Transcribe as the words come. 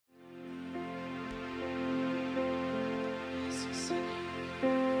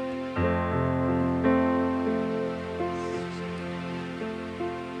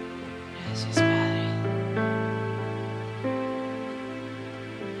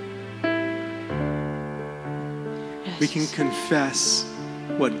We can confess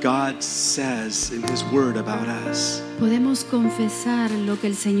what God says in His Word about us. Podemos confesar lo que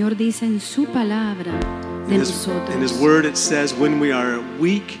el Señor dice en su palabra de nosotros. In His Word it says, when we are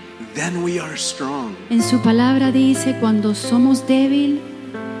weak, then we are strong. En su palabra dice, cuando somos débil,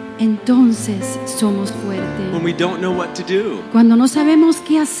 entonces somos fuertes. When we don't know what to do, Cuando no sabemos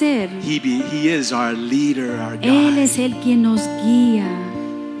qué hacer, He is our leader, our Él guide. es el quien nos guía.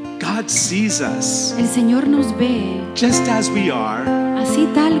 God sees us El Señor nos ve just as we are, así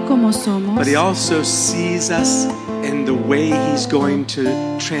tal como somos, but He also sees us in the way He's going to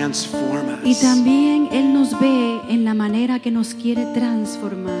transform y us. también Él nos ve en la manera que nos quiere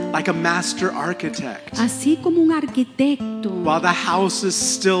transformar. Like a master architect. Así como un arquitecto, While the house is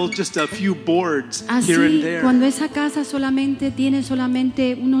still just a few boards así here and there, cuando esa casa tiene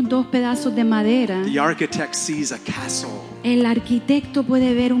solamente unos 2 pedazos de madera, the architect sees a castle. el arquitecto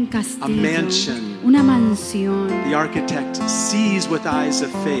puede ver un castillo, A mansion. una mansión. The architect sees with eyes of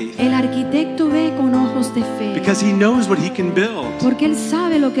faith El arquitecto ve con ojos de fe, because he knows what he can build. porque Él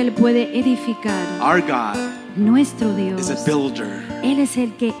sabe lo que Él puede edificar. Our God Nuestro Dios, is a builder. Él es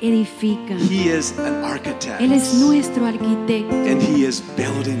el que edifica. He is an architect. Él es nuestro arquitecto And He is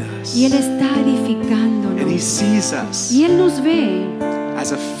building us. y Él está And He edificándonos. sees us Y Él nos ve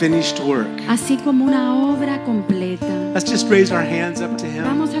as a finished work. así como una obra completa. Let's just raise our hands up to Him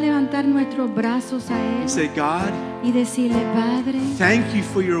Vamos a levantar nuestros brazos a Él and say, God, y decirle, Padre, thank you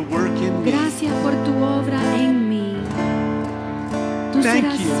for your work in me. gracias por tu obra en mí. Tú Thank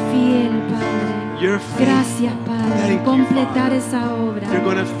serás you. fiel, Padre. Your faith. Gracias, Padre, Thank you, por completar Father. esa obra. You're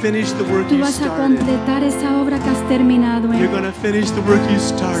going to finish the work Tú you vas a started. completar esa obra que has terminado en You're mí. going to finish the work you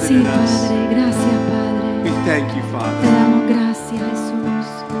started Sí, in us. Padre, gracias, We Padre. thank you, Te Father. damos gracias, Jesús.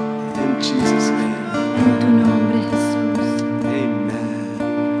 In Jesus' name. En tu nombre, Jesús. Amen.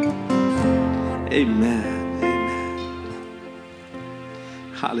 Amen. Amen.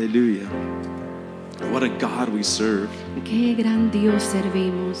 Hallelujah. What a God we serve. Qué gran Dios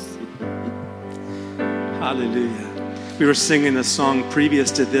servimos. Hallelujah. We were singing a song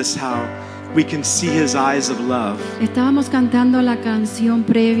previous to this, how we can see His eyes of love. Estábamos cantando la canción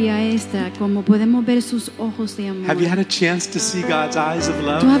previa a esta, como podemos ver sus ojos de amor. Have you had a chance to see God's eyes of ¿Tú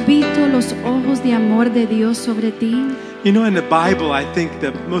love? has visto los ojos de amor de Dios sobre ti? You know, in the Bible, I think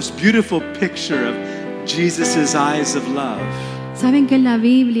the most beautiful picture of Jesus' eyes of love Saben que en la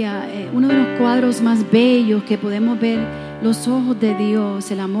Biblia, uno de los cuadros más bellos que podemos ver, los ojos de Dios,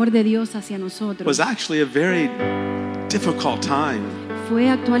 el amor de Dios hacia nosotros, was actually a very difficult time. fue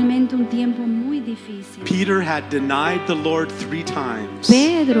actualmente un tiempo muy difícil. Peter had denied the Lord 3 times.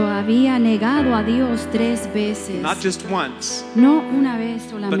 Pedro había negado a Dios 3 veces. Not just once, No una vez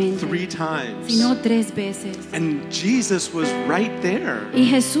but solamente, 3 times. sino 3 veces. And Jesus was right there. Y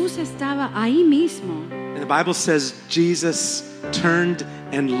Jesús estaba ahí mismo. And the Bible says Jesus turned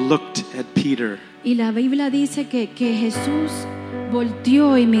and looked at Peter. Y la Biblia dice que Jesús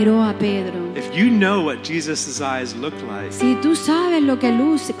volteó y miró a Pedro. If you know what Jesus' eyes look like, Si tú sabes lo que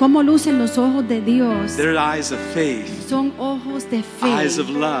luce, cómo lucen los ojos de Dios, they're eyes of faith, son ojos de fe, eyes of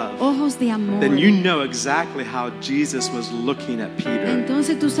love, ojos de amor. then you know exactly how Jesus was looking at Peter.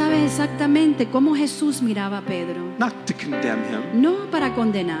 Entonces tú sabes exactamente cómo Jesús miraba a Pedro. Not to condemn him, No para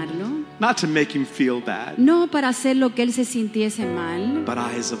condenarlo, not to make him feel bad, no para hacer lo que él se sintiese mal, but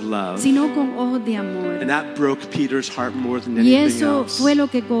eyes of love. sino con ojos de amor. And that broke Peter's heart more than Y anything eso else. fue lo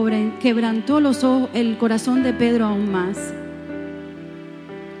que quebrantó los ojos, el corazón de Pedro aún más.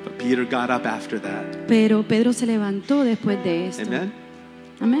 But Peter got up after that. Pero Pedro se levantó después de esto. Amen?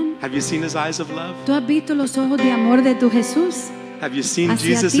 Amén. Have you seen his eyes of love? ¿Tú has visto los ojos de amor de tu Jesús? Have you seen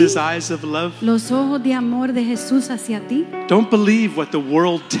Hacia Jesus' ti. eyes of love? Los ojos de amor de Jesús hacia ti. Don't believe what the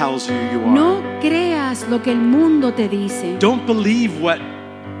world tells you you are. No creas lo que el mundo te dice. Don't believe what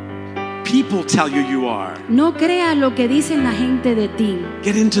people tell you you are. No creas lo que dicen la gente de ti.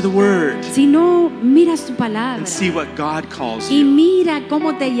 Get into the Word Sino mira su palabra and see what God calls y you. mira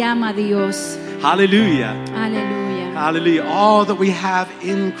cómo te llama Dios. Hallelujah. Aleluya. Hallelujah. All that we have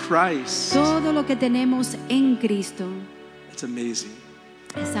in Christ. Todo lo que tenemos en Cristo It's amazing.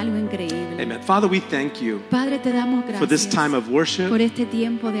 es algo increíble. Amen. Father, we thank you Padre, te damos for this gracias time of worship, por este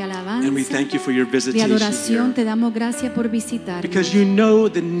tiempo de alabanza, and we thank you for your de visitation adoración. here. Te damos gracias por visitarnos. Because you know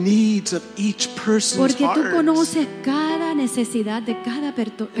the needs of each person's Porque tú heart. conoces cada necesidad de cada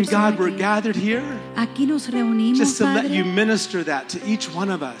persona. And God, we're gathered here Aquí nos reunimos, just to let you Padre, minister that to each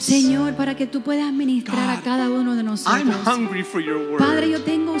one of us. Señor, para que tú puedas ministrar a God, cada uno de nosotros. I'm hungry for your word. Padre, yo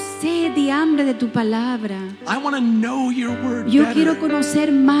tengo sed y hambre de tu palabra. I want to know your word Yo better. quiero conocer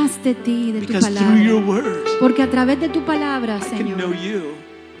más de ti, de tu Because through your palabra. word, Porque a través de tu palabra, I can know Señor, you.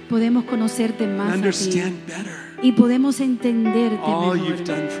 podemos conocerte and más a ti understand better y podemos entenderte all mejor. you've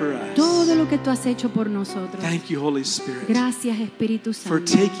done for us. Todo lo que tú has hecho por nosotros. Thank you, Holy Spirit, Gracias, Espíritu for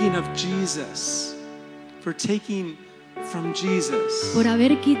Santo, taking of Jesus, for taking from Jesus por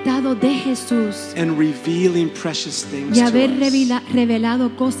haber quitado de Jesús and revealing precious things y to haber us.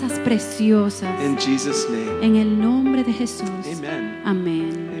 revelado cosas preciosas. In Jesus' name, En el nombre de Jesús. amen.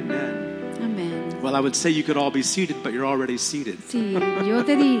 Amén. Amen. Amén. Well, I would say you could all be seated, but you're already seated. Sí, yo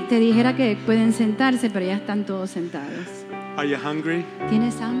te dijera que pueden sentarse, pero ya están todos sentados. Are you hungry?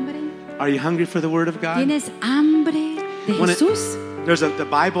 ¿Tienes hambre? Are you hungry for the Word of God? ¿Tienes hambre de When it- Jesús? There's the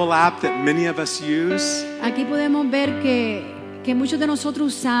Bible app that many of us use. Aquí podemos ver que muchos de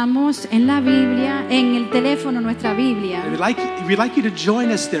nosotros usamos en la Biblia, en el teléfono, nuestra Biblia. And we'd like you to join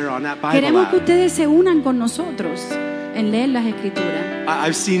us there on that Bible Queremos que app. ustedes se unan con nosotros en leer las Escrituras.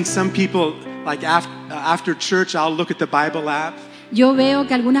 I've seen some people, like after church, I'll look at the Bible app. Yo veo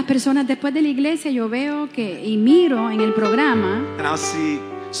que algunas personas después de la iglesia, yo veo que, y miro en el programa, And I'll see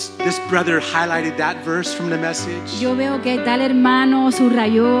this brother highlighted that verse from the message. yo veo que tal hermano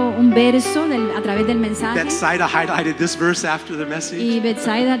subrayó un verso a través del mensaje. Betsaida highlighted this verse after the message. Y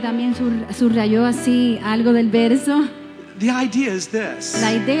Betsaida también subrayó así algo del verso. The idea is this.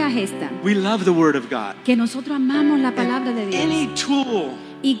 La idea es esta, We love the Word of God. que nosotros amamos la palabra de Dios. Any tool,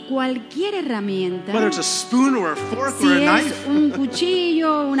 Y cualquier herramienta, whether it's a spoon or a fork si or a es knife, un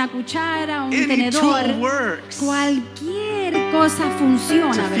cuchillo, una cuchara, un any tenedor, tool works cualquier cosa to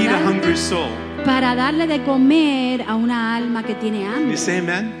funciona, feed a ¿verdad? hungry soul. Para darle de comer a una alma que tiene You hambre. say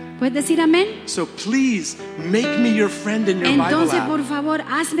amen? ¿Puedes decir amén? So please make me your friend in your Bible Entonces, app. por favor,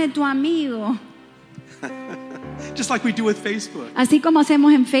 hazme tu amigo. Just like we do with Facebook. Así como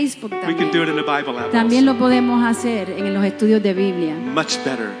hacemos en Facebook We can do también. it in the Bible app También also. lo podemos hacer en los estudios de Biblia. Much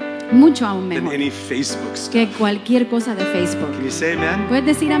better Mucho aún than mejor any Facebook stuff. que cualquier cosa de Can Facebook. you say amen? ¿Puedes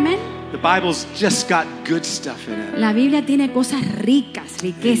decir amén? The Bible's just got good stuff in it. La Biblia tiene cosas ricas,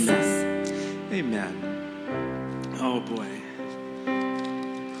 riquezas. Amen. Oh boy.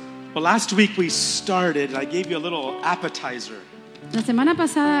 Well, last week we started, I gave you a little appetizer. La semana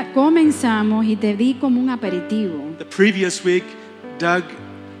pasada comenzamos y te di como un aperitivo. The previous week, Doug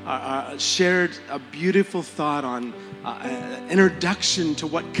shared a beautiful thought on an introduction to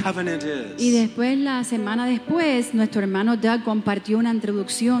what covenant Y is. después, la semana después, nuestro hermano Doug compartió una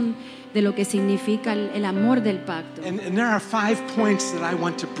introducción de lo que significa el amor del pacto. And there are 5 points that I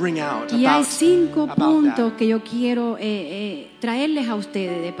want to bring out Y hay 5 about puntos that. que yo quiero traerles a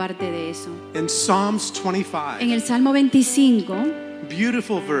ustedes de parte de eso. In Psalms 25, En el Salmo 25,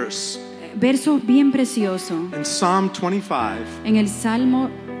 beautiful verse. versos bien preciosos. In Psalm 25, En el Salmo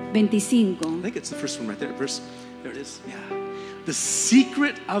 25, I think it's the first one right there. There it is. Yeah. The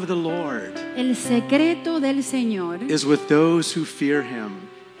secret of the Lord el secreto del Señor is with those who fear him,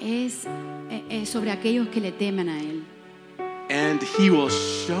 es sobre aquellos que le temen a Él. and he will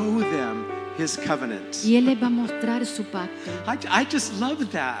show them his covenant. Y Él les va a mostrar su pacto. I just love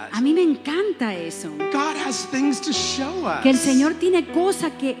that. A mí me encanta eso. God has things to show us. Que el Señor tiene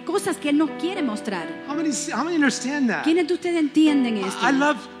cosas que Él nos quiere mostrar. How many understand that? ¿Quiénes de ustedes entienden esto? I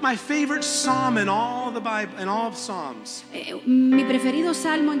love my favorite psalm in all the Bible, in all of Psalms, Mi preferido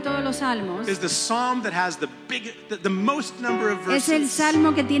salmo en todos los salmos is the psalm that has the most number of es el verses.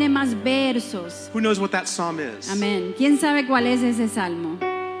 salmo que tiene más versos. Who knows what that psalm is? Amén. ¿Quién sabe cuál es ese salmo?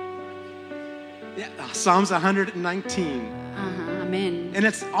 Yeah, Psalms 119. Ajá, amén. And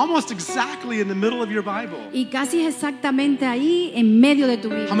it's almost exactly in the middle of your Bible. Y casi exactamente ahí en medio de tu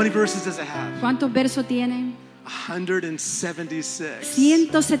How Biblia. many verses does it have? ¿Cuántos versos tiene? 176.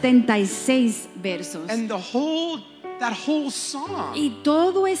 176 versos. And that whole psalm Y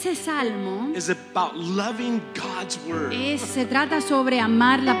todo ese salmo is about loving God's word. se trata sobre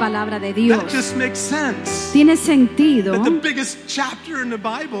amar la palabra de Dios. That just makes sense. Tiene sentido That the biggest chapter in the que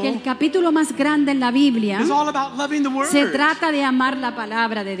el Bible capítulo más grande en la Biblia is all about loving the word. se trata de amar la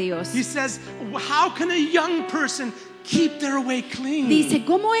palabra de Dios. He says, how can a young person keep their way clean? Dice,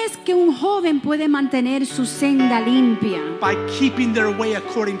 ¿cómo es que un joven puede mantener su senda limpia? By keeping their way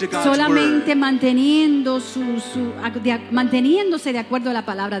according to God's Solamente word. manteniéndose de acuerdo a la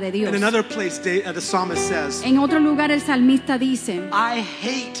palabra de Dios. In another place, the psalmist says, En otro lugar el salmista dice, I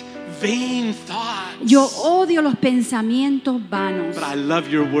hate vain thoughts, yo odio los pensamientos vanos, but I love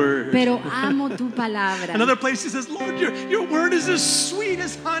your word. pero amo tu palabra. Another place he says, Lord, your word is as sweet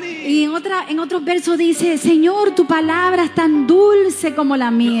as honey. Y en otros versos dice, Señor, tu palabra es tan dulce como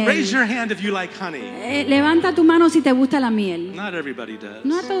la Raise miel. your hand if you like honey. Levanta tu mano si te gusta la miel. Not everybody does.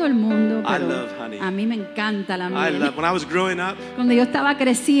 No a todo el mundo, I pero love honey. a mí me encanta la miel. When I was growing up, Cuando yo estaba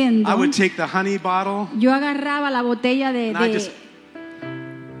creciendo, I would take the honey bottle yo agarraba la botella and I just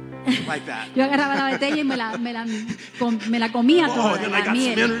like that. Yo agarraba la botella y me la comía toda, then I la got some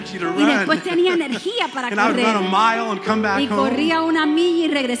miel. energy to Y run. después tenía energía para And I would run a correr. mile and come back Y home. corría una milla y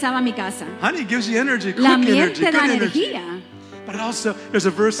regresaba a mi casa. Honey gives you energy, La quick miel energy, te da good energy. energía. But it also, there's a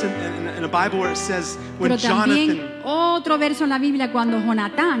verse in the Bible where it says when Pero también Jonathan otro verso en la Biblia cuando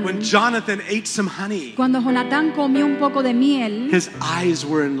Jonathan ate some honey, Jonatán comió un poco de miel, his eyes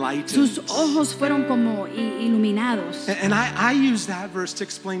were enlightened. sus ojos fueron como iluminados. And I use that verse to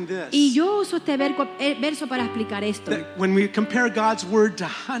explain this. Y yo uso este verso para explicar esto. That when we compare God's word to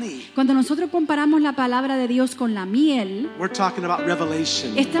honey, Cuando nosotros comparamos la palabra de Dios con la miel, we're talking about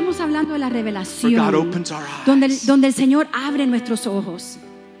revelation. estamos hablando de la Where God revelación, opens our eyes. donde el Señor abre nuestros ojos.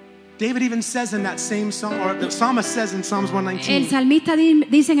 David even says in that same psalm, or the psalmist says in Psalms El 119, salmista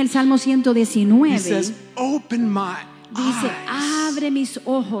dice en el Salmo he 119, says, open my dice, eyes abre mis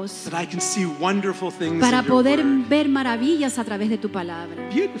ojos that I can see wonderful things para in your poder word. ver maravillas a través de tu palabra.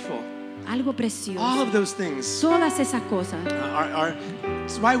 Beautiful. Algo All precioso. of those things Todas esas cosas.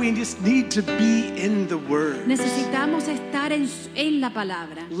 it's why we just need to be in the word, Necesitamos estar en la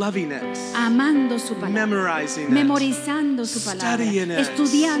palabra, loving it, amando su palabra, memorizing it, memorizando su palabra, studying it,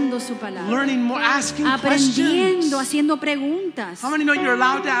 estudiando su palabra, learning more, asking aprendiendo, questions. haciendo preguntas. How many know you're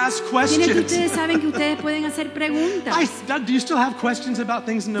allowed to ask ¿Quiénes de questions? ustedes saben que ustedes pueden hacer preguntas? Doug, do you still have questions about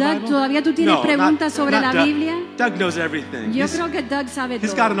things in the Doug, Bible? ¿todavía tú tienes No, preguntas sobre not la Doug. Biblia? Doug knows everything. Yo creo que Doug sabe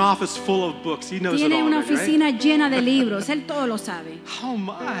He's got an todo. office full of books. He knows it Tiene all una already, right? oficina llena de libros. Él todo lo sabe. Oh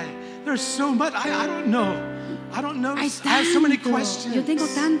my, there's so much. I don't know. I don't know. Hay I have so many tanto. questions. Yo tengo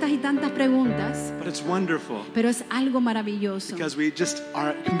tantas y tantas preguntas, But it's wonderful pero es algo maravilloso. because we just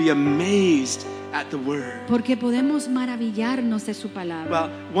can be amazed at the Word. Porque podemos maravillarnos de su palabra. Well,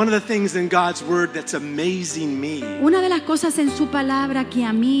 one of the things in God's Word that's amazing me Una de las cosas en su palabra que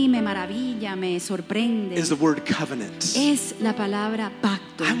a mí me maravilla, me sorprende, is the word covenant. es la palabra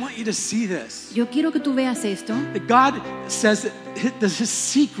pacto. I want you to see this. Yo quiero que tú veas esto, That God says that his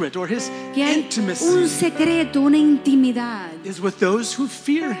secret or his que hay un intimacy secreto, una intimidad, is with those who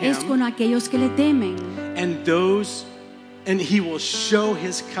fear es Him con aquellos que le temen. and He will show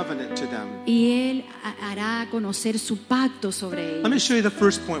His covenant to them. Y Él hará conocer su pacto sobre Let me ellos. show you the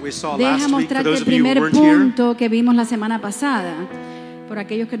first point we saw Deja last week for mostrarte those el of you who primer weren't here. punto que vimos la semana pasada, por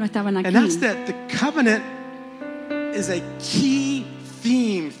aquellos que no estaban And that's aquí. that the covenant is a key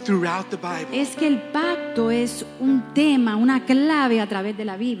theme throughout the Bible. Es que el pacto es un tema, una clave a través de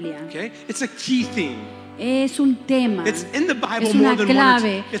la Biblia. Okay? It's a key theme. Es un tema. It's in the Bible Es una more than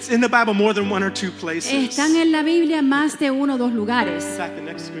clave. it's in the Bible more than one or two places. Están en la Biblia más de uno o dos lugares. Back the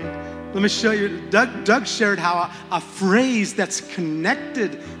next screen. Let me show you. Doug shared how a phrase that's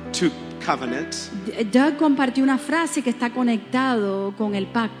connected to covenant, Doug compartió una frase que está conectado con el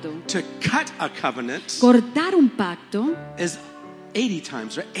pacto. to cut a covenant, Cortar un pacto is 80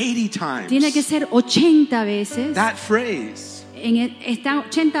 times, right? 80 times. tiene que ser 80 veces. That phrase. Está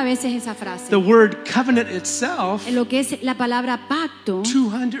 80 veces esa frase. The word covenant itself, Lo que es la palabra pacto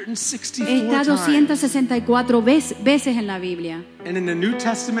 264 está times. 264 veces en la Biblia. And in the New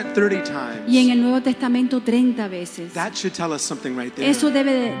Testament, 30 times. Y en el Nuevo Testamento 30 veces. That should tell us something right there. Eso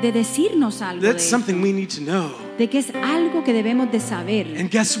debe de decirnos algo de That's esto, something we need to know. de que es algo que debemos de saber. And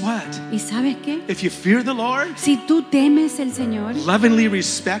guess what? ¿Y sabes qué? If you fear the Lord, Si tú temes el Señor lovingly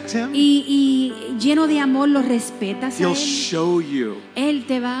respect Him, y lleno de amor lo respetas a He'll Él, show you Él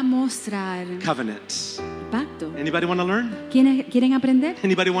te va a mostrar covenants. el pacto. Anybody want to learn? ¿Quieren aprender?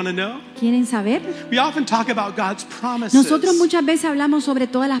 Anybody want to know? ¿Quieren saber? We often talk about God's promises. Nosotros muchas veces hablamos sobre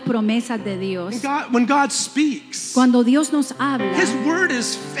todas las promesas de Dios. When God speaks, Cuando Dios nos habla, His word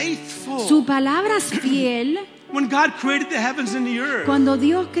is faithful. su palabra es fiel. When God created the heavens and the earth, Cuando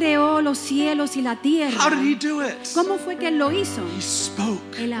Dios creó los cielos y la tierra, how did He do it? ¿cómo fue que Él lo hizo? He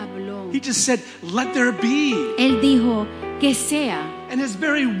spoke. Él habló. He just said, "Let there be." Él dijo que sea. And His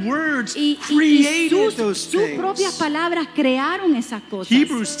very words Y created those sus propias things. palabras crearon esas cosas.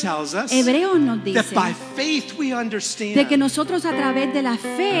 Hebrews tells us Hebreos nos that dice by faith we understand de que nosotros a través de la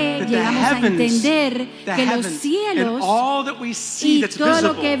fe that the llegamos a heavens, entender the que los heavens, cielos and all that we see y that's todo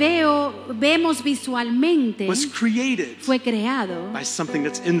lo que visible vemos visualmente was created fue creado by something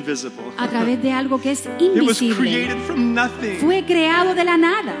that's invisible. a través de algo que es It was invisible. created from nothing. Fue creado de la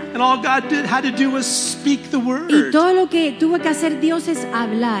nada. And all God had to do was speak the Y word. todo lo que tuvo que hacer Dios es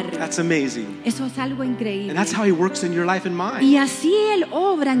hablar. That's amazing. Eso es algo increíble. And that's how He works in your life and mine. Y así Él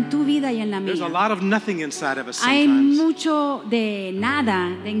obra en tu vida y en la There's a mía. lot of nothing inside of us Hay sometimes. mucho de nada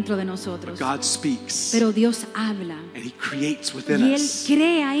dentro de nosotros. God speaks Pero Dios habla. and He creates within Y Él us.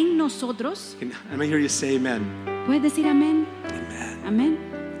 crea en nosotros. And I'm going to hear you say amen. ¿Puedes decir amén? Amen. Amén.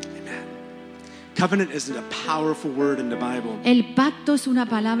 Amen. Covenant is a powerful word in the Bible. El pacto es una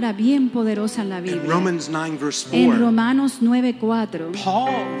palabra bien poderosa en la In Biblia. Romans 9 verse En 4, Romanos 9:4,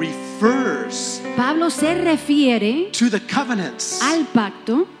 Paul refers Pablo se refiere to the covenants al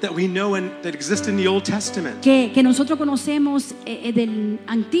pacto that we know that exist in the Old Testament. que nosotros conocemos del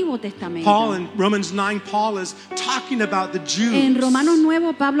Antiguo Testamento. Paul in Romans 9, Paul is talking about the Jews. En Romanos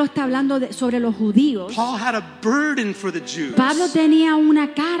 9, Pablo está hablando sobre los judíos. Paul had a burden for the Jews. Pablo tenía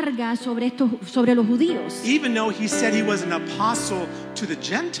una carga sobre los judíos. Even though he said he was an apostle to the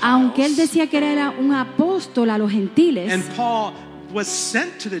Gentiles. Aunque él decía que era un apóstol a los gentiles. And Paul was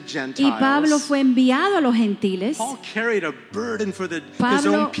sent to the Gentiles. Y Pablo fue enviado a los gentiles. Paul carried a burden for his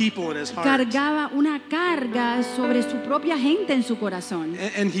Pablo own people in his heart. cargaba una carga sobre su propia gente en su corazón.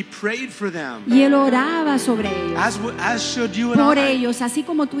 And he prayed for them. Y él oraba sobre ellos. As should you and Por I. ellos, así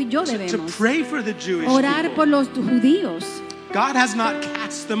como tú y yo To debemos. pray for the Jewish Orar people. por los judíos. God has not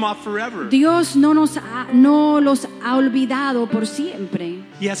cast them off forever. Dios no los ha olvidado por siempre.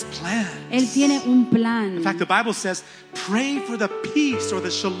 He has plans. Él tiene un plan. In fact, the Bible says, pray for the peace or the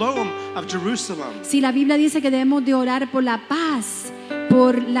shalom of Jerusalem. Si la Biblia dice que debemos de orar por la paz,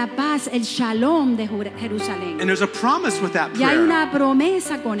 el shalom de Jerusalén. And there's a promise with that Y hay prayer una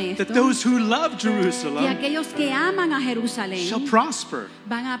promesa con esto. that those who love Y Jerusalem aquellos que aman a Jerusalén shall prosper.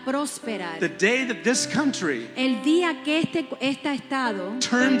 van a prosperar. The day that this country El día que este estado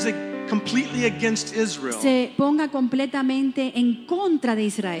turns completely against Israel se ponga completamente en contra de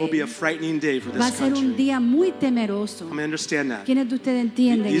Israel, will be a frightening day for va a this ser un country. día muy temeroso. I mean, understand that. ¿Quiénes de ustedes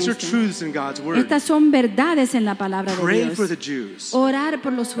entienden These are esto? truths in God's word. Estas son verdades en la palabra de Pray for the Dios. Jews. Orar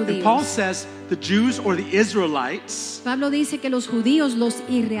por los And Paul judíos. says the Jews or the Israelites, Pablo dice que los judíos, los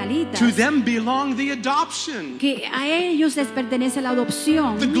israelitas, to them belong the adoption, que a ellos les pertenece la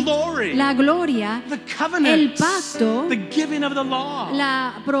adopción, the glory, la gloria, the covenant, el pacto, the giving of the law,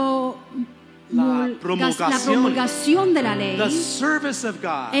 la promulgación, promulgación de la ley, the service of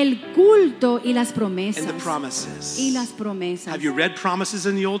God, el culto y las and promesas. the promises. Y las promesas. Have you read promises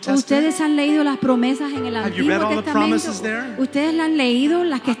in the Old Testament? ¿Ustedes han leído las promesas en el Have you read Antiguo all the promises Testamento? there? ¿Ustedes las han leído,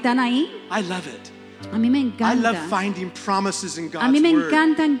 las que están ahí? I love it. A mí me I love encanta. finding promises in God's A mí me word.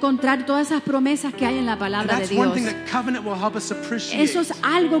 encanta encontrar todas esas promesas que hay en la And palabra de that's one Dios. thing that covenant will help us appreciate. Eso es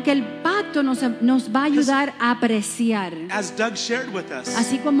algo que el pacto nos va a ayudar a apreciar. As Doug shared with us,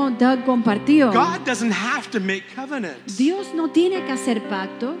 Así como Doug compartió, God doesn't have to make covenants. Dios no tiene que hacer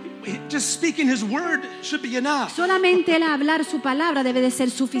pacto. Just speaking His word should be enough. Solamente Él hablar su palabra debe de ser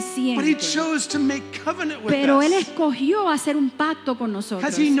But He suficiente. chose to make covenant with Pero Él us escogió hacer un pacto con nosotros.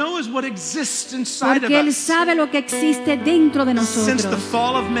 because He knows what exists inside of Porque Él us. sabe lo que existe dentro de Since the nosotros.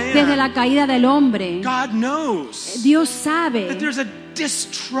 fall of Desde man, la caída del hombre, God knows Dios that sabe there's a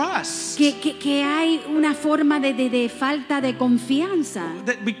distrust, que hay una forma de falta de confianza.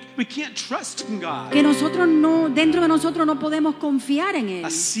 that we can't trust in God. Que nosotros dentro de nosotros no podemos confiar en Él. A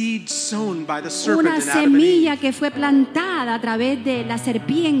seed sown by the serpent Una in Adam and semilla Eve. que fue plantada a través de la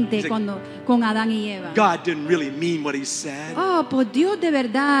serpiente con Adán y Eva. God didn't really mean what He said. Oh, pues Dios de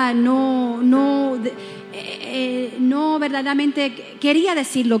verdad no verdaderamente quería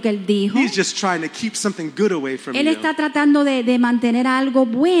decir lo que Él dijo. He's just trying to keep something good away from Él you. está tratando de mantener algo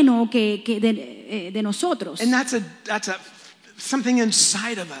bueno de nosotros. And that's something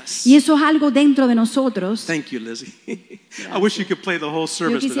inside of us. Y eso es algo dentro de nosotros. Thank you, Lizzie. I wish you could play the whole Yo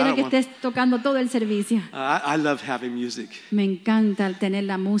service, but I quisiera don't que want. estés tocando todo el servicio. I love having music. Me encanta el tener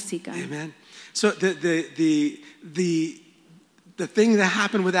la música. Amen. So the thing that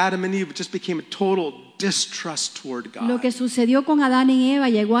happened with Adam and Eve just became a total distrust toward God. Lo que sucedió con Adán y Eva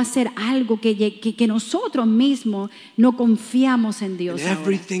llegó a ser algo que nosotros mismos no confiamos en Dios And ahora.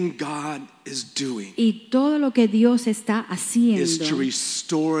 everything God is doing Y todo lo que Dios está is haciendo to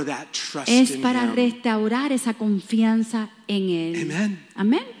restore that trust es in para Him. restaurar esa confianza en Él. Amen.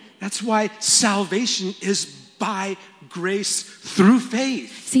 Amén. That's why salvation is by grace through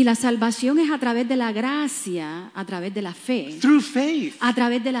faith. Si la salvación es a través de la gracia, a través de la fe, Through faith. a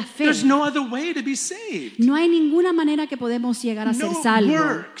través de la fe, There's no other way to be saved. no hay ninguna manera que podemos llegar a ser No salvos.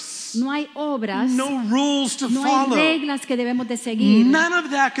 works. No hay obras, No rules to no hay follow. reglas que debemos de seguir. None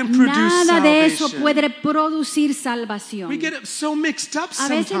of that can produce Nada de eso salvation. puede producir salvación. We get it so mixed up A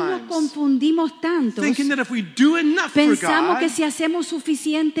veces nos sometimes, confundimos tanto. thinking that if we do enough for Pensamos que God, si hacemos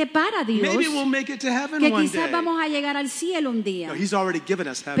suficiente para Dios, maybe we'll make it to heaven que one quizás day. vamos a llegar al cielo un día. No, He's already given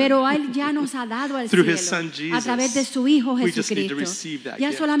us heaven. Pero Él ya nos ha dado al Through cielo His Son, Jesus. a través de su Hijo We just need to Jesucristo. receive that Ya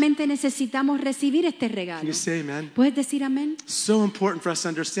gift. solamente necesitamos recibir este Can regalo. you say amen? ¿Puedes decir amén? So important for us to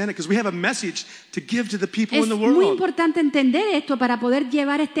understand it because we have a message to give to the people Es in the muy world. importante entender esto para poder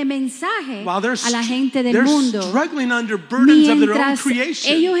llevar este mensaje While a la gente del they're mundo. struggling under burdens of their own Mientras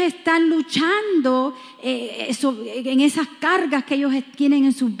creation. ellos están luchando en esas cargas que ellos tienen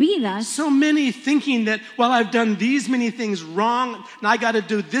en sus vidas, So many thinking that, well, I've done these many things wrong, and I got to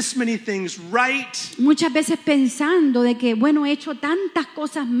do this many things right. muchas veces pensando de que, bueno, he hecho tantas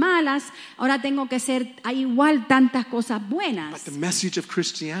cosas malas, ahora tengo que hacer igual tantas cosas But buenas. the message of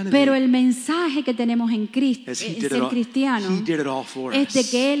Christianity Pero el mensaje que tenemos en Cristo, is He en did it ser all, cristiano, He did it all for es de us.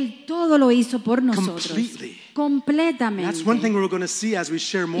 que Él todo lo hizo por nosotros, Completely. completamente. That's one thing we're going to see as we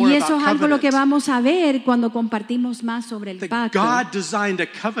share more Y eso about es algo lo que covenant. vamos a ver cuando compartimos más sobre el That pacto. God designed a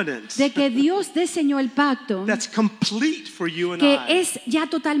covenant De que Dios diseñó el pacto that's complete for you and que I. es ya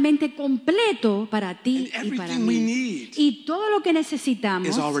totalmente completo para ti And y para everything we mí. need Y todo lo que necesitamos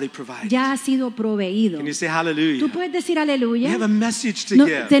is already provided. ya ha sido proveído. Can you say Tú hallelujah? puedes decir We aleluya. have a message to No,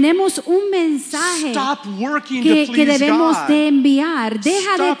 give. tenemos un mensaje Stop working que to please debemos God. de enviar.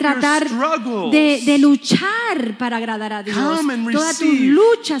 Deja de Stop your tratar struggles. de luchar para agradar a Dios. Come and Todas tus receive.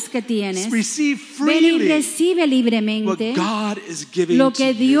 luchas que tienes, Receive ven y freely recibe what libremente God is giving lo to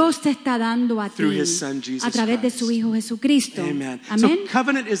que you. Dios te está dando a ti Through His Son, Jesus a través de Christ. su Hijo Jesucristo. Amen. Amén. So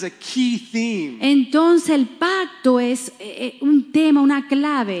covenant is a key theme Entonces el pacto es un tema, una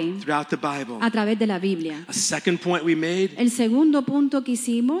clave throughout the Bible. a través de la Biblia. A second point we made El segundo punto que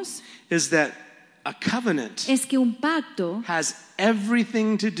hicimos is that a covenant es que un pacto has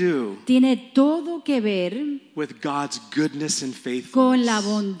everything to do tiene todo que ver with God's goodness and faithfulness. con la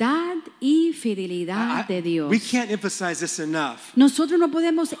bondad y fidelidad de Dios. We can't emphasize this enough. Nosotros no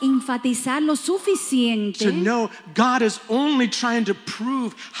podemos enfatizar lo To suficiente know God is only trying to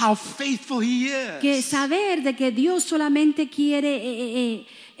prove how faithful He que is. saber de que Dios solamente quiere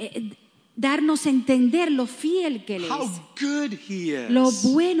darnos a entender lo fiel que Él How es, good He lo is.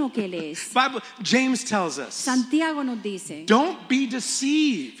 bueno que Él es. Bible, James tells us, Santiago nos dice, don't be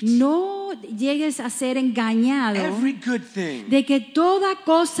deceived. no llegues a ser engañado Every good thing, de que toda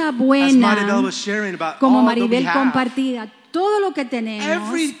cosa as buena, Maribel was sharing about como all that we Maribel have, compartida, todo lo que tenemos,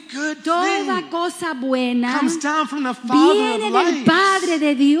 every good toda thing cosa buena comes down from the Father viene of del lights. Padre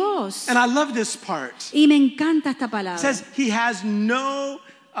de Dios. And I love this part. Y me encanta esta It palabra. says He has no,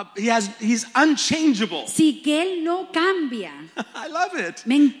 He's unchangeable. Sí, que Él no cambia. I love it.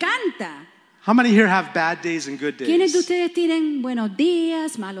 Me encanta. How many here have bad days and good ¿Quiénes de days? ustedes tienen buenos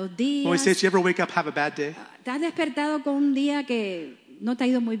días, malos días? Moisés, you ever wake up, have a bad day? ¿Te has despertado con un día que no te ha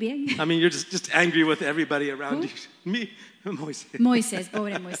ido muy bien? I mean, you're just angry with everybody around you. Me, Moisés. Moisés,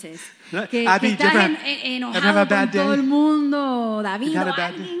 pobre Moisés. No, Que Abby, estás you ever enojado have a con bad todo day? el mundo. David You've had o a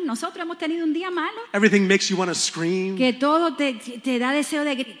bad alguien. Nosotros hemos tenido un día malo. Everything makes you want to scream. Que todo te da deseo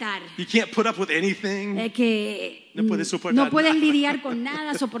de gritar. You can't put up with anything. Que No puedes soportar no puedes nada. lidiar con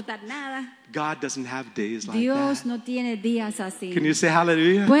nada, soportar nada. God doesn't have days like Dios that. no tiene días así. Can you say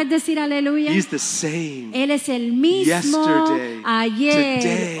hallelujah? ¿Puedes decir aleluya? He's the same. Él es el mismo Yesterday, ayer,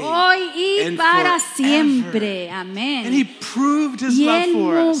 today, hoy y and para forever. siempre. And Amén. He proved His Y love Él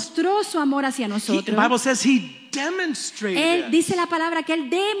for us. mostró su amor hacia The nosotros. Bible says He demonstrated Él it dice la palabra que Él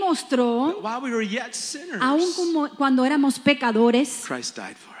demostró, while we were yet sinners. aun como cuando éramos pecadores, Christ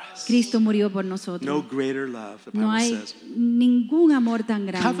died for us. Cristo murió por No nosotros. greater love, the No Bible hay says. ningún amor tan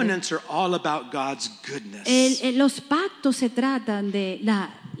grande. Covenants are all about God's goodness. Los pactos se tratan de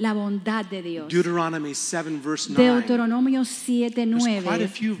la bondad de Dios. Deuteronomy 7 verse 9. Deuteronomio 7, There's quite a 9.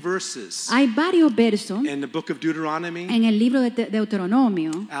 few verses Hay varios versos in the book of Deuteronomy en el libro de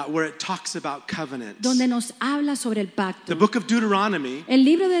Deuteronomio where it talks about covenants. donde nos habla sobre el The pacto. book of Deuteronomy El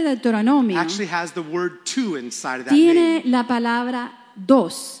libro de Deuteronomio actually has the word two inside of that tiene name la palabra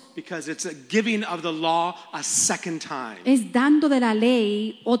dos. because it's a giving of the law a second time. Es dando de la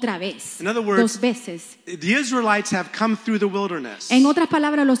ley otra vez, In other words, dos veces. The Israelites have come through the wilderness. En otras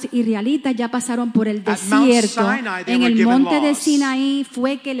palabras, los israelitas ya pasaron por el At Mount desierto. Sinai, they En were el given monte de laws. Sinaí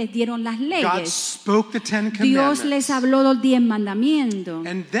fue que les dieron las God leyes. spoke the Ten Dios les Commandments. habló los 10 mandamientos.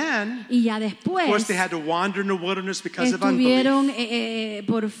 And then, Y ya of después course, they had to wander in the wilderness because of estuvieron unbelief.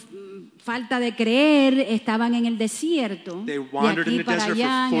 por falta de creer, estaban en el desierto, They de wandered aquí in the para desert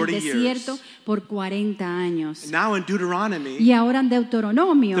allá, for en el 40 desierto, years. por 40 años. Now in Deuteronomy, Y ahora en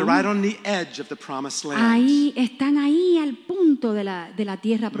Deuteronomio, they're right on the edge of the promised land. ahí están ahí al punto de la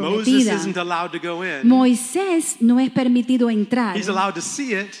tierra Moses prometida. isn't allowed to go in. Moisés no es permitido entrar. He's allowed to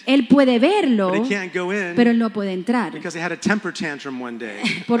see it, Él puede verlo, but he can't go in pero él no puede entrar. because he had a temper tantrum one day.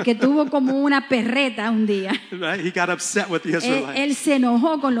 Porque tuvo como una perreta un día. Right? He got upset with the Él Israelites. se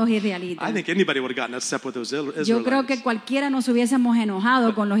enojó con los israelitas. israelitas. I think anybody would have gotten upset with those Israelites. Yo creo que cualquiera nos hubiésemos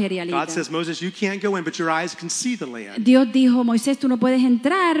enojado con los God israelitas. says, Moses, you can't go in, but your eyes can see the land. Dios dijo, Moisés, tú no puedes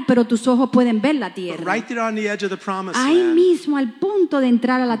entrar, pero tus ojos pueden ver la But tierra. right there on the edge of the promised Ahí land, mismo, al punto de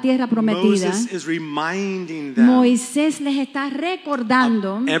entrar a la tierra prometida, Moses is reminding them Moisés les está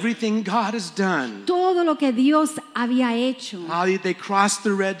recordando everything God has done. todo lo que Dios había hecho. How they crossed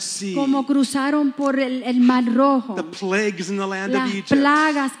the Red Sea, Cómo cruzaron por el Mar Rojo. the plagues in the land of Las Egypt,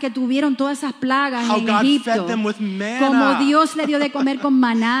 plagas que tuvieron, todas esas plagas how en God Egipto. fed them with manna. Como Dios le dio de comer con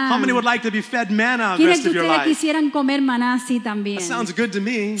maná. How many would like to be fed manna the ¿Quiénes rest de of your ustedes life? quisieran comer maná así también? That sounds good to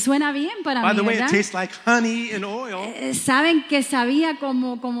me. Suena bien para By mí, the way, it ¿verdad? tastes like honey and oil. Saben que sabía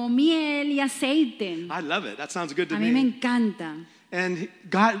como miel y aceite. I love it. That sounds good to A mí me me. encanta. And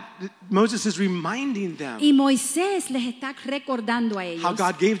Moses is reminding them Y Moisés les está recordando a ellos how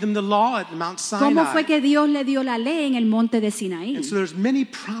God gave them the law at Mount cómo fue Sinai. que Dios le dio la ley en el monte de Sinaí. And so there's many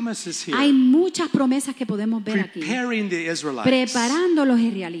promises Hay here muchas promesas que podemos ver aquí. preparing the Israelites. Preparando a los It's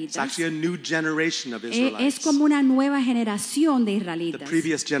israelitas. actually a new generation of Es Israelites. como una nueva generación de The israelitas.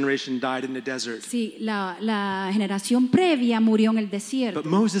 previous generation died in the desert. Sí, la generación previa murió en el desierto.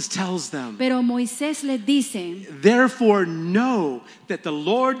 But Moses tells them, Pero Moisés les dice, therefore know that the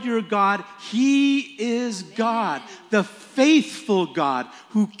Lord your God, He is God, the faithful God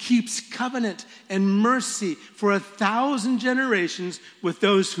who keeps covenant and mercy for 1,000 generations with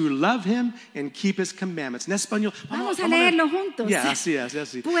those who love Him and keep His commandments. En español, vamos a leerlo juntos. Yeah, así es,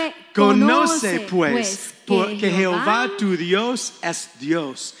 así. Pues, Conoce pues, que Jehová Jehová tu Dios es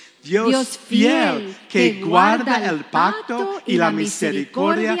Dios. Dios Dios fiel, fiel, que guarda el pacto pacto y la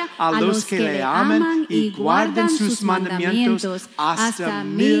misericordia a los que le aman y guardan sus mandamientos hasta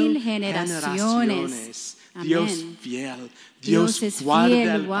 1000 generaciones. Dios Amén. fiel, Dios Dios es guarda fiel,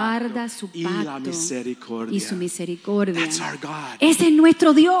 el guarda pacto su y la pacto misericordia. y su misericordia. That's our God. Ese es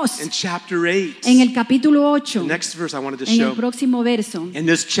nuestro Dios. In chapter 8, En el capítulo 8, the next verse I wanted to en el show. próximo verso, In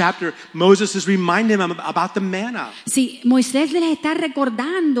this chapter, Moses is reminding them about the manna sí, Moisés les está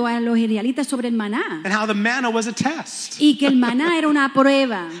recordando a los israelitas sobre el maná and how the manna was a test. y que el maná era una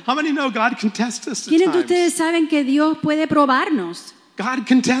prueba. How many know God can test us at ¿Quiénes de times? ustedes saben que Dios puede probarnos? God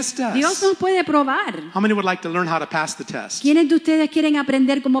can test Dios us. nos puede probar. How many would like to learn how to pass the test? ¿Quiénes de ustedes quieren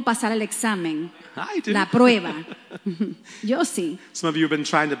aprender cómo pasar el examen? I do. La prueba. Yo sí. Some of you have been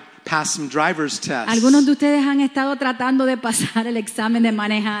trying to pass some driver's tests. Algunos de ustedes han estado tratando de pasar el examen de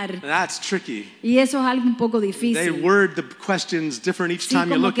manejar. That's tricky. Y eso es algo un poco They difícil. word the questions different each Sí, time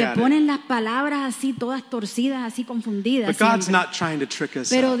you como look que at it. ponen las palabras así, todas torcidas, así confundidas. But God's siempre. not trying to trick us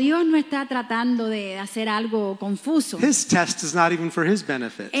Pero up. Dios no está tratando de hacer algo confuso. His test is not even for His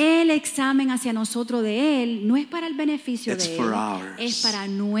benefit. El examen hacia nosotros de Él no es para el beneficio It's de for Él, ours. es para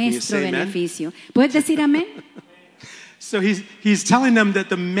Can you nuestro say amen? beneficio. ¿Puedes decir amén? So he's telling them that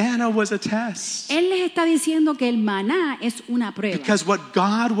the manna was a test. Él les está diciendo que el maná es una prueba. Because what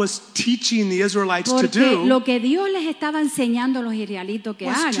God was teaching the Israelites to Porque do lo que Dios les estaba enseñando a los israelitos que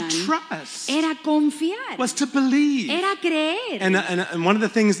was to hagan trust, era confiar, was to believe. era creer. And one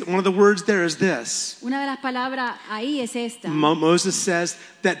of the words there is this. Una de las palabras ahí es esta. Moses says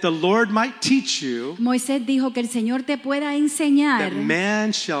that the Lord might teach you Moisés dijo que el Señor te pueda that enseñar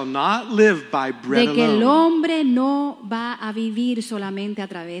man shall not live by bread de que el alone, hombre no va a vivir solamente a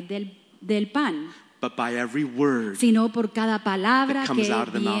través del pan, but by every word. sino por cada palabra that comes que out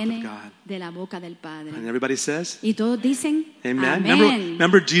of the mouth of viene God. de la boca del Padre. And everybody says, Y todos dicen, amen. amén.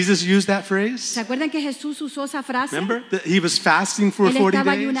 Remember Jesus used that phrase? ¿Se acuerdan que Jesús usó esa frase? Remember that he was fasting for Él 40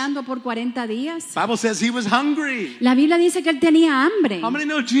 estaba days? ayunando por 40 días. Bible says he was hungry. La Biblia dice que él tenía hambre. How many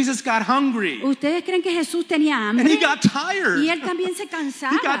know Jesus got hungry? ¿Ustedes creen que Jesús tenía And he hambre? got tired. Y él también se He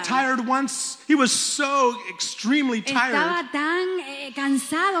cansaba. got tired once. He was so extremely tired Estaba tan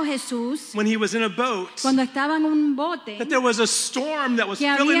cansado Jesús when he was in a boat cuando estaba en un bote that there was a storm that was que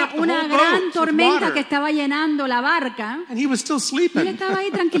filling había up the una whole gran boat with tormenta water. que estaba llenando la barca And he was still y él sleeping. estaba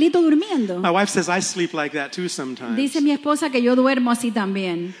ahí tranquilito durmiendo. My wife says I sleep like that too sometimes. Dice mi esposa que yo duermo así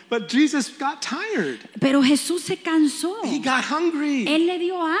también. But Jesus got tired. Pero Jesús se cansó. He got hungry. Él le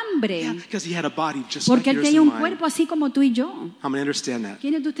dio hambre Because he had a body just porque like él yours tenía and un mine. cuerpo así como tú y yo. How many understand that?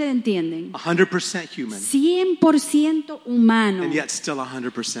 ¿Quiénes de ustedes entienden? 100% human 100% humano. and yet still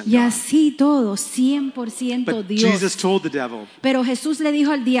 100% Y God. así todo, 100% But Dios. Jesus told the devil. Pero Jesús le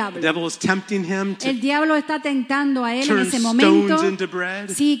dijo al The diablo, devil was tempting him to el diablo está tentando a él en turn ese momento, stones into bread.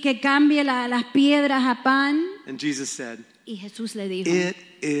 sí, que cambie las piedras a pan. And Jesus said, Y Jesús le dijo, it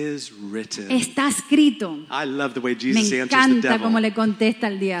is written. Está escrito. I love the way Me Jesus answers the encanta cómo devil. le contesta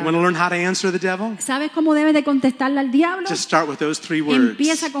al You diablo. want to learn how to answer the devil? ¿Sabes cómo debes de contestarle al diablo? Just start with those 3 words.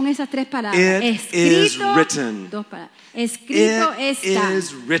 Empieza con esas 3 palabras. It is written. 2 palabras. Escrito It está.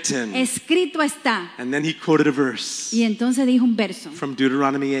 is written. Escrito está. And then he quoted a verse Y entonces dijo un verso from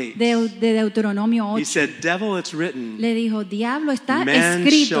Deuteronomy 8. de Deuteronomio He 8. said, devil, it's written, Le dijo, diablo, está man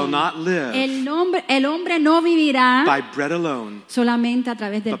escrito. shall not live El hombre no vivirá by bread alone, solamente a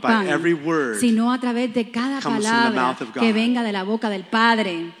través del but by pan, every word sino a través de cada comes from the palabra mouth of God. que venga de la boca del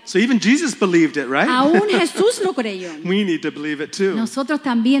Padre. So even Jesus believed it, right? Aún Jesús lo creyó. We need to believe it too. Nosotros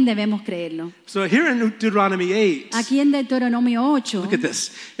también debemos creerlo. So here in Deuteronomy 8, Aquí en Deuteronomio 8, look at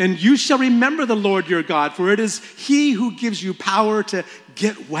this. And you shall remember the Lord your God, for it is he who gives you power to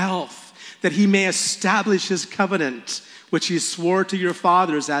get wealth, that he may establish his covenant, which he swore to your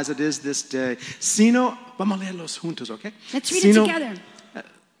fathers as it is this day. Sino, vamos a leerlos juntos, okay? let's read it together.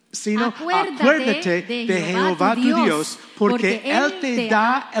 Sino Acuérdate de Jehová tu Dios, porque Él te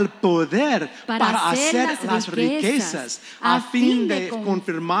da el poder para hacer las riquezas, a fin de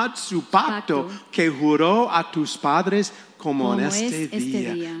confirmar su pacto que juró a tus padres como en este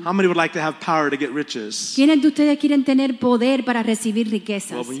día. How many would like to have power to get riches? ¿Quiénes de ustedes quieren tener poder para recibir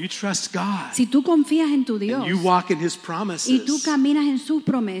riquezas? Well, when you trust God Si tú confías en tu Dios and you walk in His y tú promises, caminas en sus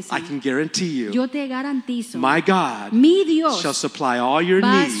promesas, I can guarantee you, yo te garantizo, my God mi Dios shall supply all your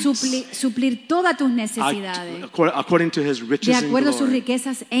va a needs suplir todas tus necesidades according to His de riches and acuerdo a sus glory.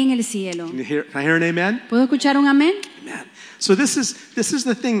 riquezas en el cielo. Can I hear an amen? ¿Puedo escuchar un amén? Amen. So this is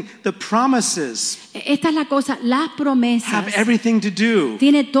the thing. The promises Esta es la cosa, las promesas have everything to do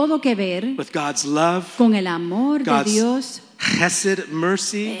tiene todo que ver with God's love, con el amor de God's Dios chesed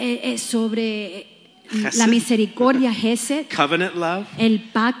mercy, sobre la Chesed. misericordia, Gesed, covenant love, el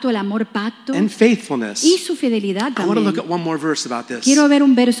pacto, el amor pacto and faithfulness. y su fidelidad I want to también. look at one more verse about this. Quiero ver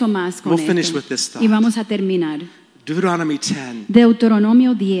un verso más con We'll finish esto with this thought. y vamos a terminar. Deuteronomy 10,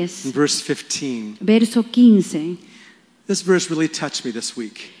 Deuteronomio 10, verse 15. verso 15. This verse really touched me this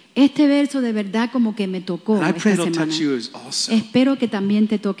week. Este verso de verdad como que me tocó And I pray esta it'll semana. touch you also. Espero que también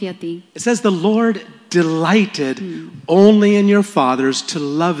te toque a ti. It says, the Lord delighted only in your fathers to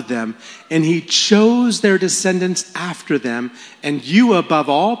love them, and he chose their descendants after them, and you above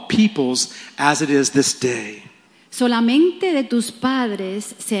all peoples, as it is this day. Solamente de tus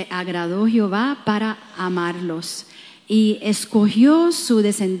padres se agradó Jehová para amarlos y escogió su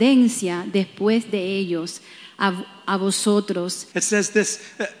descendencia después de ellos a vosotros. It says this.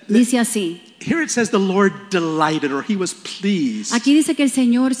 Dice así. Here it says the Lord delighted, or he was pleased. Aquí dice que el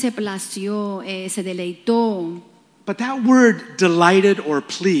Señor se plació, se deleitó. But that word delighted or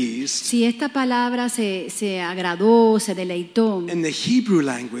pleased Si esta palabra se agradó, se deleitó, in the Hebrew en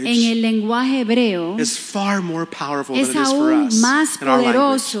language el lenguaje hebreo is far more powerful es than it is for aún us más in our language.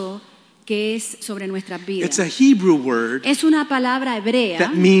 poderoso que es sobre nuestras It's vidas. a Hebrew word Es una palabra hebrea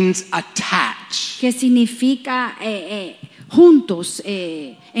that means attach. que significa juntos,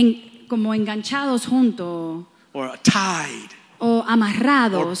 como enganchados juntos, Or tied, o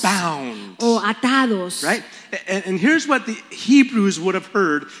amarrados, or bound. o atados. Right? And here's what the Hebrews would have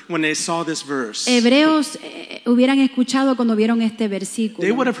heard when they saw this verse. Hebreos hubieran escuchado cuando vieron este versículo.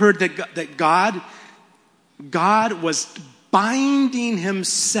 They would have heard that God was binding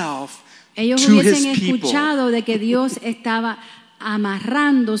himself Ellos to his hubiesen people. escuchado de que Dios estaba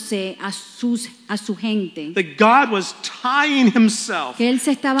amarrándose a su gente. That God was tying himself Que Él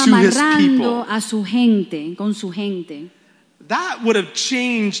se estaba to his amarrando people. a su gente, con su gente. That would have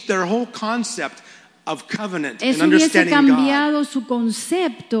changed their whole concept of covenant and Eso hubiese understanding God. cambiado su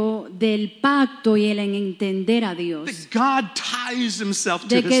concepto del pacto y el en entender a Dios. That God ties himself to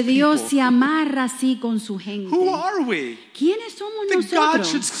De que his Dios people. se amarra así con su gente. Who are we? ¿Quiénes somos That God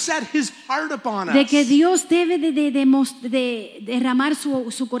should nosotros? set his heart upon us. De que Dios debe de derramar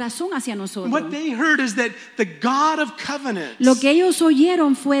su corazón hacia nosotros. What they heard is that the God of covenant Lo que ellos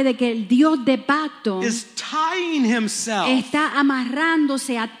oyeron fue de que el Dios de pacto is tying himself está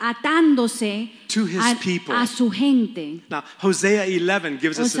amarrándose, atándose to his people. a su gente. Now, Hosea 11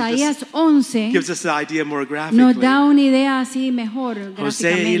 gives us Osaías 11 gives us the idea more nos graphically. da una idea así mejor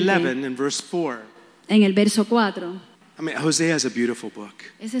Hosea gráficamente 11 in verse 4. en el verso 4. I mean, Hosea is a beautiful book.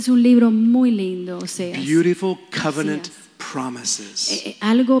 Ese es un libro muy lindo, Oseas. Beautiful covenant Oseas. promises.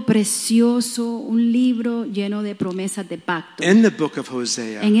 Algo precioso, un libro lleno de promesas de pacto. In the book of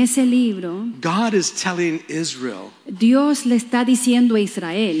Hosea, En ese libro, God is telling Israel Dios le está diciendo a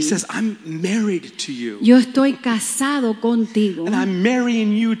Israel, He says, I'm married to you. yo estoy casado contigo And I'm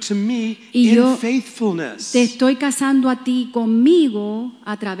marrying you to me Y in yo faithfulness. te estoy casando a ti conmigo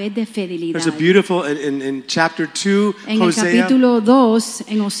a través de fidelidad. There's a beautiful, in chapter 2, En el Hosea capítulo 2,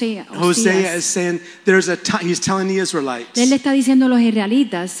 en Hosea, is saying, there's a time, he's telling the Israelites, él le está diciendo a los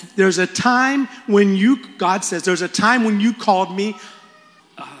israelitas, there's a time when you, God says, there's a time when you called me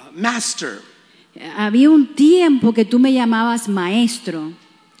master. había un tiempo que tú me llamabas maestro,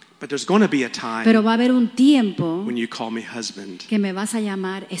 But there's going to be a time pero va a haber un tiempo when you call me husband. que me vas a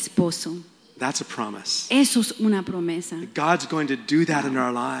llamar esposo. That's a promise. Eso es una promesa. God's going to do that in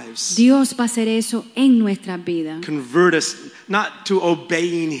our lives. Dios va a hacer eso en nuestras vidas. Convert us not to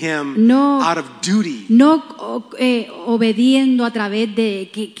obeying him No. out of duty, No obediendo a través de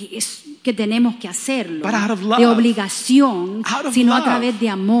que tenemos que hacerlo, But out of love. de obligación, Out of sino a love. través de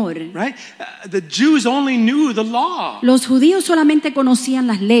amor. right? The Jews only knew the law. Los judíos solamente conocían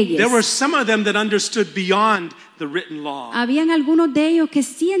las leyes. There were some of them that understood beyond the written law. Habían algunos de ellos que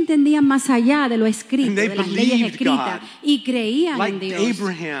sí entendían más allá de lo escrito, And they de las leyes believed escritas, God. y creían Like en Dios,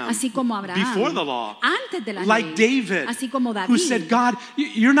 Abraham, así como Abraham, before the law. antes de las Like leyes, David, así como David, who said, God,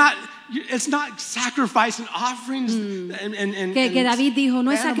 it's not sacrifice and offerings and que David dijo,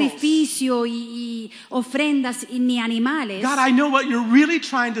 no es animals. sacrificio y ofrendas ni animales. God, I know what you're really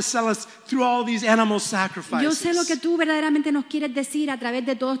trying to sell us through all these animal sacrifices. Yo sé lo que tú verdaderamente nos quieres decir a través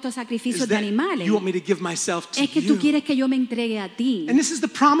de todos estos Is sacrificios de that animales. you want me to give myself to Es que you. tú quieres que yo me entregue a ti. And this is the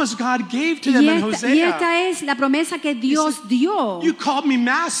promise God gave to them in Y Hosea. esta es la promesa que Dios said, dio. You called me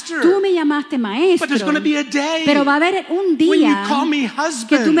master, Tú me llamaste but there's going to maestro, be a day pero va a haber un when you día call me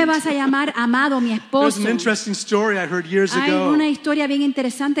que tú me husband. vas a llamar amado, mi There's esposo. an interesting story I heard years Hay ago. una historia bien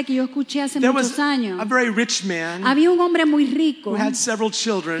interesante que yo escuché hace There muchos was años. a very rich man Había un hombre muy rico who had several que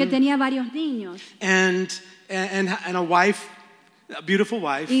children tenía varios niños and a wife, a beautiful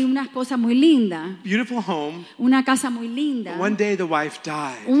wife, y una esposa muy linda, beautiful home. una casa muy linda. One day the wife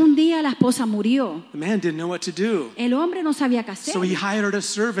died. Un día la esposa murió. The man didn't know what to do, El hombre no sabía qué hacer. so he hired a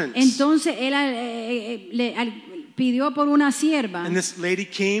servant. Entonces él pidió por una sierva. And this lady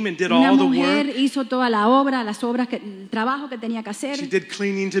came and did Una all the mujer work. hizo toda la obra, el trabajo que tenía que She hacer. did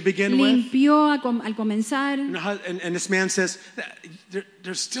cleaning to begin with. Limpió al comenzar. And this man says,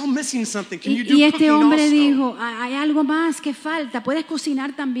 they're still missing something. Can you do Y este cooking hombre also? dijo, hay algo más que falta, ¿puedes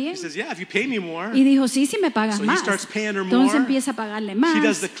cocinar también? He says, yeah, if you pay me more. Y dijo, sí, me pagas So he más. starts paying her Entonces more. empieza a pagarle más. She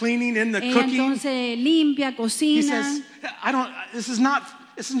does the cleaning and the Ella cooking. entonces limpia, He cocina. says, this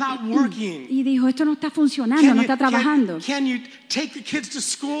is not working. Y dijo, esto no está funcionando, no está trabajando. Can you take the kids to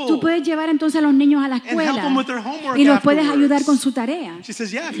school? Tú puedes llevar entonces a los niños a la help them escuela with their homework y los puedes afterwards. ayudar con su tarea. She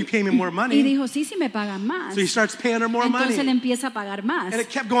says, yeah, if you pay me more Y money. dijo, sí, me pagas más. So he starts paying her more Entonces le money. empieza a pagar más. And it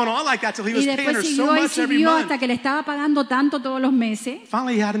kept going on like that till he was Y paying her después so siguió y much every siguió month. hasta que le estaba pagando tanto todos los meses.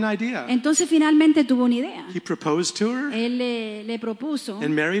 Finally, he had an idea. Entonces finalmente tuvo una idea. He proposed to her Él le propuso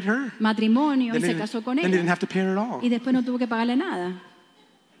and married her. matrimonio y Then se he casó con then he didn't ella. have to pay her at all. Y después no tuvo que pagarle nada.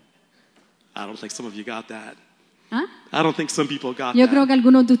 I don't think some of you got that. ¿Ah? I don't think some people got Yo creo that. que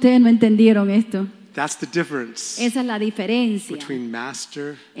algunos de ustedes no entendieron esto. That's the difference Esa es la diferencia between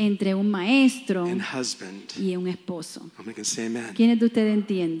master entre un maestro and husband. y un esposo. I'm going to say amen. ¿Quiénes de ustedes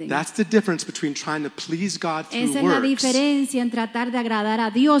entienden? That's the difference between trying to please God through Esa es la works diferencia en tratar de agradar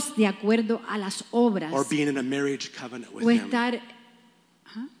a Dios de acuerdo a las obras or being in a marriage covenant with o Him. estar,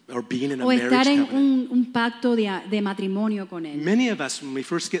 Or being in a o estar marriage en covenant. un pacto de matrimonio con Él. Many of us, when we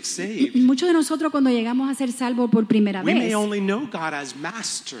first get saved, Muchos de nosotros cuando llegamos a ser salvos por primera we may vez, only know God as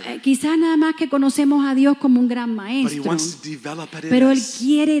master, quizás nada más que conocemos a Dios como un gran but He maestro, wants to develop it in pero Él us.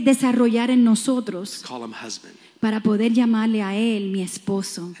 quiere desarrollar en nosotros Call Him husband. para poder llamarle a Él mi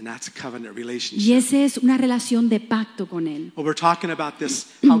esposo. And that's a covenant Y relationship. esa es una relación de pacto con Él. Well, we're talking about this,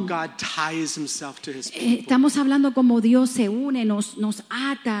 how God ties Himself to His people. Estamos hablando como Dios se une, nos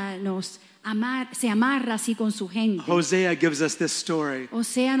ata, se amarra así con su gente. Hosea gives us this story.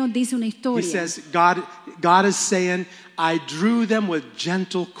 Osea nos dice una He historia. says, God is saying, I drew them with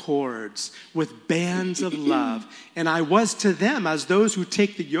gentle cords, with bands of love. And I was to them as those who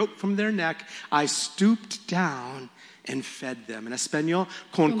take the yoke from their neck. I stooped down and fed them. En español,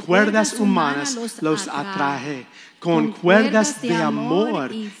 con cuerdas humanas los atraje. Con cuerdas de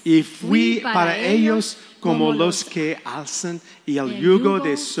amor. Y fui para ellos como los que alzan y el yugo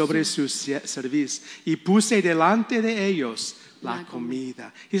de sobre su cerviz. Y puse delante de ellos la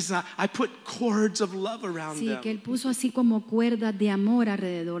comida. He says, I put cords of love around Sí, que them. Él puso así como cuerdas de amor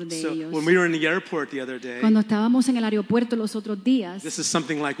alrededor de So ellos. when we were in the airport the other day, Cuando estábamos en el aeropuerto los otros días, this is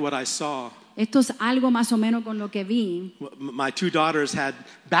something like what I saw. Esto es algo más o menos con lo que vi. My two daughters had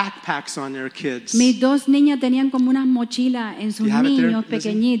backpacks on their kids. Mis dos niñas tenían como unas mochilas en sus You have it there, niños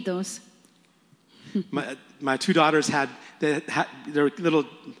Lizzie? pequeñitos. My two daughters had their little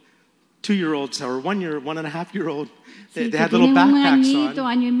 2-year-olds or 1.5-year-old. Sí, They que had little tienen un backpacks añito,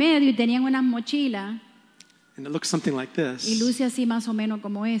 on, año y medio y tenían unas mochilas and it looks something like y this. luce así más o menos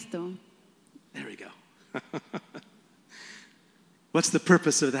como esto. There we go. What's the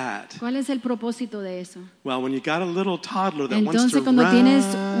purpose of that? ¿Cuál es el propósito de eso? Well, when you got a little toddler that wants Entonces to cuando run, tienes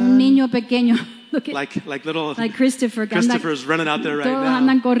un niño pequeño, like little like Christopher, que anda, Christopher's running out there right todos now.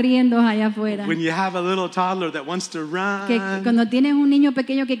 andan corriendo allá afuera. When you have a little toddler that wants to run, Que cuando tienes un niño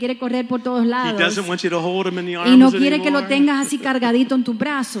pequeño que quiere correr por todos he lados doesn't want you to hold him in the arms y no quiere que anymore. lo tengas así cargadito en tus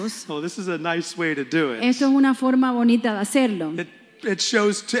brazos, Oh, this is a nice way to do it. eso es una forma bonita de hacerlo. It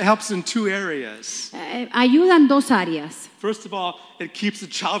helps in 2 areas. Ayuda en dos áreas. First of all, it keeps the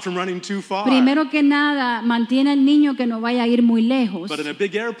child from running too far. Primero que nada, mantiene al niño que no vaya a ir muy lejos. But in a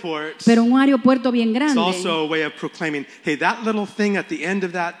big airport, Pero un aeropuerto bien it's grande also a way of proclaiming, hey, that little thing at the end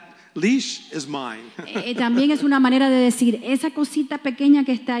of that leash is mine. También es una manera de decir, esa cosita pequeña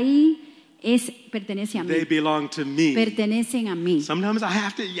que está ahí pertenece a mí. They belong to me. Pertenecen a mí. Sometimes I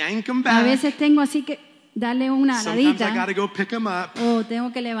have to yank them A back. veces tengo así que darle una Sometimes I got aladita to go pick them up. o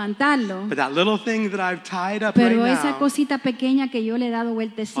tengo que levantarlo. But that little thing that I've tied up Pero right esa now, cosita pequeña que yo le he dado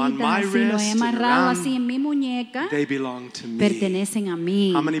vueltecitas on my así, lo he wrist amarrado and así en mi muñeca, they belong to me. pertenecen a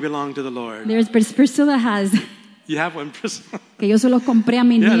mí. How many belong to the Lord? There's Priscilla has, You have one, Priscilla? que yo se los compré a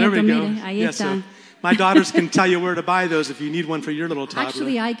mis Yeah, there we nietos, go. mire, ahí Yeah, está. so my daughters can tell you where to buy those if you need one for your little toddler.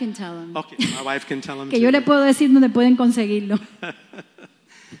 Actually, I can tell them. Okay, my wife can tell them Que too. yo le puedo decir dónde pueden conseguirlo.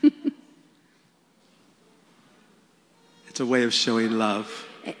 It's a way of showing love.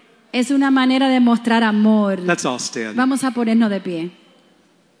 Es una manera de mostrar amor. Let's all stand. Vamos a ponernos de pie.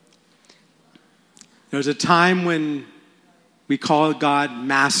 There's a time when we call God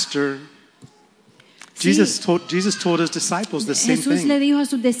Master. Sí. Jesus told his disciples the same Jesús le thing. dijo a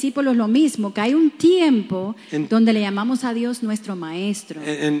sus discípulos lo mismo, que hay un tiempo En- donde le llamamos a Dios nuestro maestro.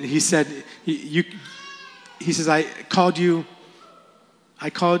 And he said, he says, I'm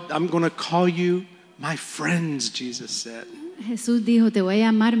going to call you my friends, Jesus said. Jesús dijo, te voy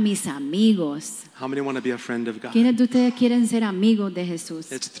a llamar mis amigos. How many want to be a friend of God? ¿Quiénes de ustedes quieren ser amigos de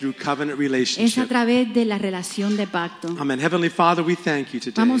Jesús? It's through covenant Es a relationship. través de la relación de pacto. Amen. Heavenly Father, we thank you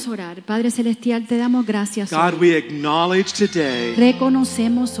today. Vamos a orar. Padre Celestial, te damos gracias God, hoy. we acknowledge today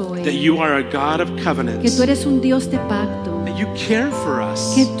Reconocemos that hoy you are a God of que covenants, tú eres un Dios de pacto, that you care for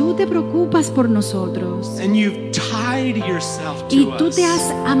us, que tú te preocupas por nosotros and you've tied yourself y to tú us. te has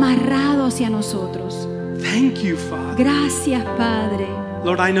amarrado hacia nosotros. Thank you, Father. Gracias, Padre.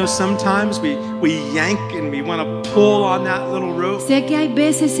 Lord, I know sometimes we yank and we want to pull on that little rope, Sé que hay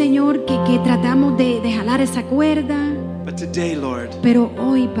veces, Señor, que tratamos de jalar esa cuerda, but today, Lord, pero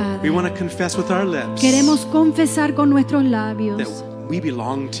hoy, we Padre, want to confess with our lips queremos confesar con nuestros labios that we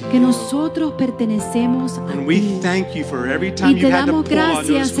belong to que you. nosotros pertenecemos a And we ti. thank you for every Y time te you had to damos pull on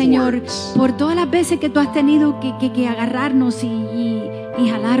gracias, those Señor, cords. por todas las veces que tú has tenido que agarrarnos y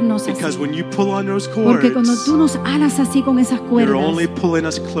jalarnos Because así. when you pull on those Porque cuando cords, tú nos alas así con esas you're only cuerdas, pulling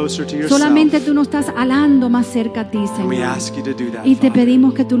us closer to yourself. solamente tú nos estás alando más cerca a ti, And we Señor. ask you to do that, Y te Father.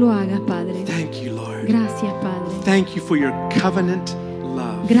 pedimos que tú lo hagas, Padre. Thank you, Lord. Gracias, Padre. Thank you for your covenant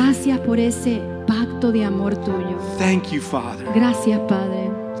love. Gracias por ese pacto de amor tuyo. Thank you, Father. Gracias, Padre.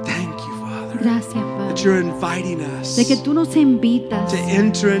 Thank you, Father. Gracias, That Padre. you're inviting us De que tú nos invitas to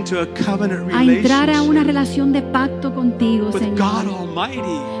enter into a covenant a entrar a una relationship relación de pacto contigo, with Señor. God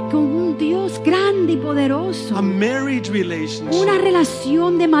Almighty, Con un Dios grande y poderoso. a marriage relationship Una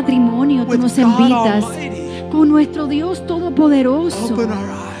relación de matrimonio tú with nos God invitas Almighty. con nuestro Dios todopoderoso. Open our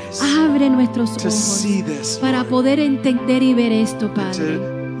eyes Abre nuestros to ojos see this, para Lord, poder entender y ver esto, and Padre.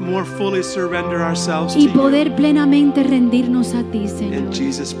 to more fully surrender ourselves Y to poder plenamente rendirnos a ti, you. Señor. In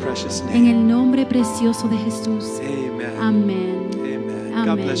Jesus' precious En name. el nombre precioso de Jesús. Amen. Amén. Amen. Amén.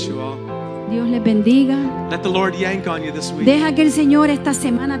 God bless you all. Dios les bendiga. Let the Lord yank on you this week. Deja que el Señor esta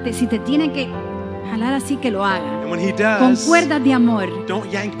semana, si te tiene que jalar así, que lo haga. And when He Con does, cuerdas de amor. don't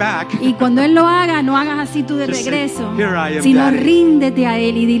yank back. Y cuando Él lo haga, no hagas así tú de Just say, regreso, "Here I am, sino Daddy. ríndete a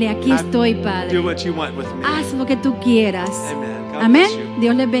Él y dile, aquí estoy, Do Padre. what you want with me. Haz lo que tú quieras. Amen. God Amén. bless you.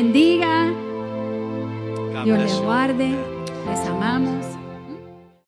 Dios les bendiga. God Dios bless les you. guarde. Les amamos.